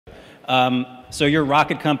So your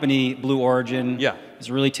rocket company, Blue Origin, Yeah. is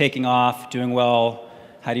really taking off, doing well.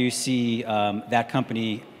 How do you see that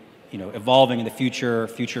company, evolving in the future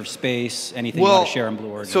of space? Anything you want to share on Blue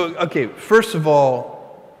Origin? So, okay, first of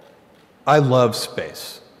all, I love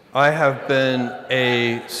space. I have been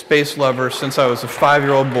a space lover since I was a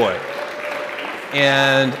 5-year-old boy.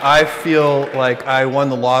 And I feel like I won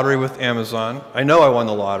the lottery with Amazon. I know I won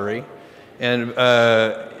the lottery. And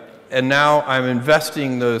now I'm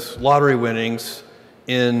investing those lottery winnings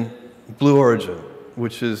in Blue Origin,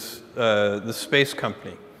 which is the space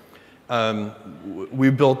company. We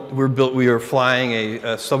are flying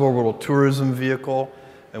a suborbital tourism vehicle,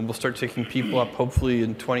 and we'll start taking people up hopefully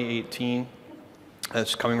in 2018.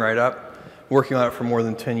 It's coming right up. Working on it for more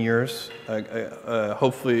than 10 years.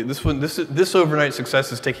 Hopefully, this overnight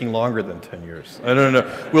success is taking longer than 10 years. I don't know.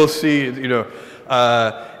 We'll see.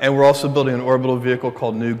 And we're also building an orbital vehicle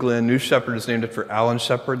called New Glenn. New Shepard is named after Alan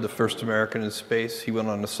Shepard, the first American in space. He went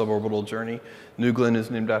on a suborbital journey. New Glenn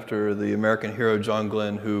is named after the American hero John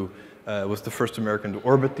Glenn, who was the first American to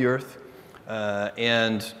orbit the Earth.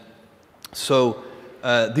 And so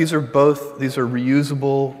these are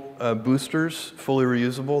reusable boosters, fully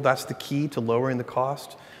reusable. That's the key to lowering the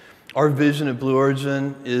cost. Our vision at Blue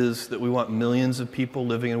Origin is that we want millions of people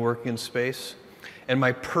living and working in space. And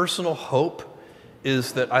my personal hope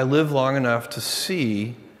is that I live long enough to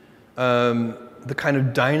see the kind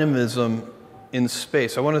of dynamism in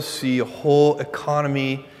space. I want to see a whole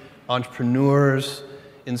economy, entrepreneurs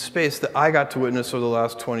in space that I got to witness over the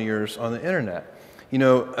last 20 years on the internet.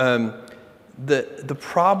 The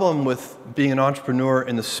problem with being an entrepreneur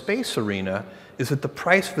in the space arena is that the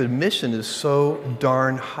price of admission is so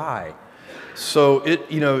darn high. So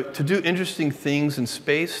to do interesting things in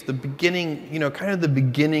space, the beginning, kind of the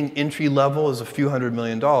beginning entry level is a few $100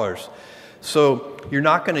 million. So you're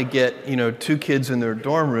not going to get, 2 kids in their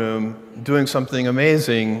dorm room doing something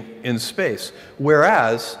amazing in space.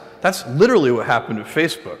 Whereas that's literally what happened at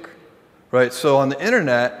Facebook, right? So on the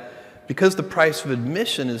internet, because the price of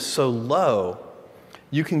admission is so low,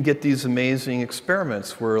 you can get these amazing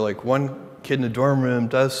experiments where like one kid in a dorm room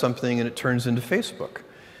does something and it turns into Facebook.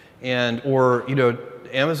 Or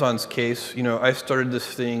Amazon's case, I started this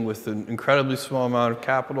thing with an incredibly small amount of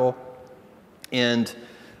capital, and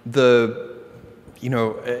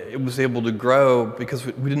it was able to grow because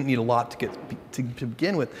we didn't need a lot to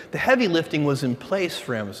begin with. The heavy lifting was in place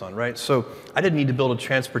for Amazon, right? So I didn't need to build a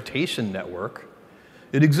transportation network.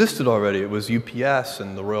 It existed already. It was UPS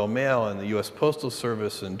and the Royal Mail and the US Postal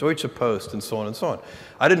Service and Deutsche Post and so on and so on.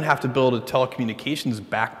 I didn't have to build a telecommunications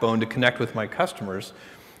backbone to connect with my customers.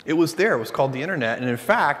 It was there. It was called the internet. And in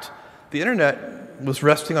fact, the internet was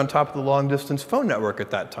resting on top of the long-distance phone network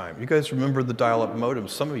at that time. You guys remember the dial-up modems?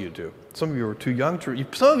 Some of you do. Some of you are too young to.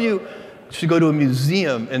 Some of you should go to a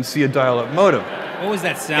museum and see a dial-up modem. What was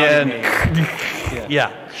that sound?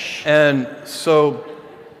 Yeah. And so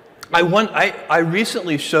I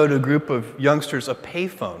recently showed a group of youngsters a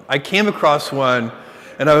payphone. I came across one,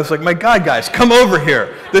 and I was like, my God, guys, come over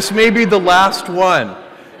here. This may be the last one.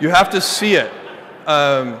 You have to see it.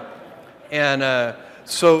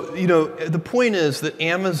 So, the point is that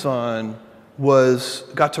Amazon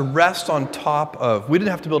got to rest on top of, we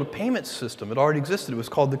didn't have to build a payment system. It already existed. It was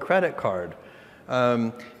called the credit card.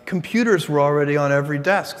 Computers were already on every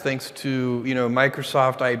desk, thanks to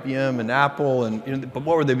Microsoft, IBM, and Apple. But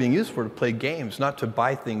what were they being used for? To play games, not to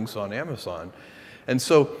buy things on Amazon. And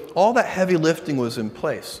so all that heavy lifting was in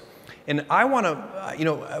place. And I want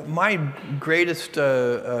to, my greatest,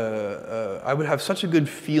 I would have such a good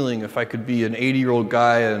feeling if I could be an 80-year-old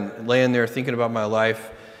guy and laying there thinking about my life,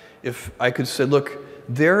 if I could say, look,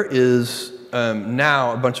 there is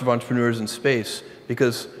now a bunch of entrepreneurs in space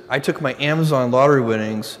because I took my Amazon lottery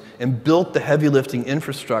winnings and built the heavy lifting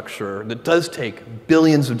infrastructure that does take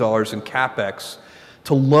billions of dollars in CapEx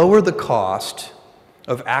to lower the cost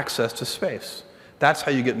of access to space. That's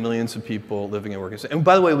how you get millions of people living and working. And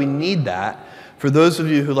by the way, we need that. For those of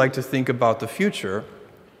you who like to think about the future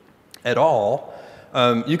at all,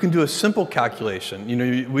 you can do a simple calculation.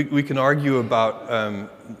 We can argue about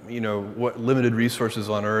what limited resources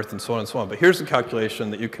on Earth and so on and so on. But here's a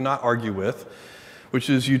calculation that you cannot argue with, which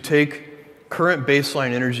is you take current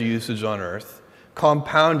baseline energy usage on Earth,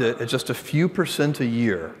 compound it at just a few % a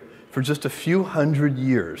year for just a few hundred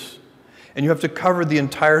years, and you have to cover the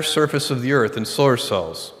entire surface of the Earth in solar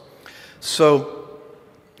cells. So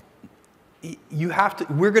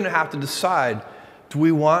we're going to have to decide, do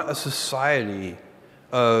we want a society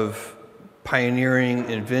of pioneering,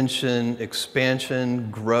 invention, expansion,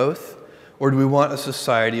 growth, or do we want a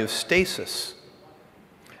society of stasis?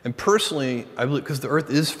 And personally, I believe, because the Earth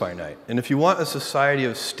is finite, and if you want a society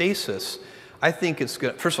of stasis, I think it's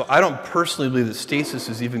good. First of all, I don't personally believe that stasis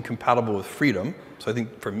is even compatible with freedom, so I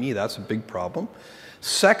think for me that's a big problem.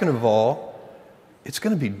 Second of all, it's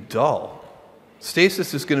going to be dull.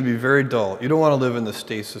 Stasis is going to be very dull. You don't want to live in the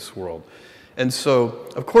stasis world. And so,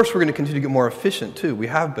 of course, we're going to continue to get more efficient, too. We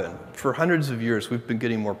have been. For hundreds of years, we've been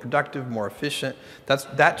getting more productive, more efficient.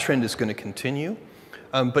 That trend is going to continue.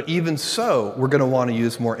 But even so, we're going to want to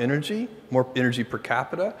use more energy per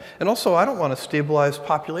capita. And also, I don't want a stabilized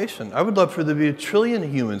population. I would love for there to be 1 trillion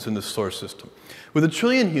humans in the solar system. With 1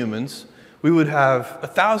 trillion humans, we would have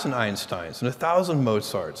 1,000 Einsteins and 1,000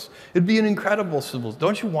 Mozarts. It'd be an incredible civilization.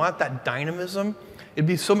 Don't you want that dynamism? It'd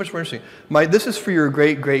be so much more interesting. This is for your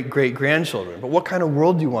great-great-great-grandchildren, but what kind of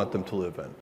world do you want them to live in?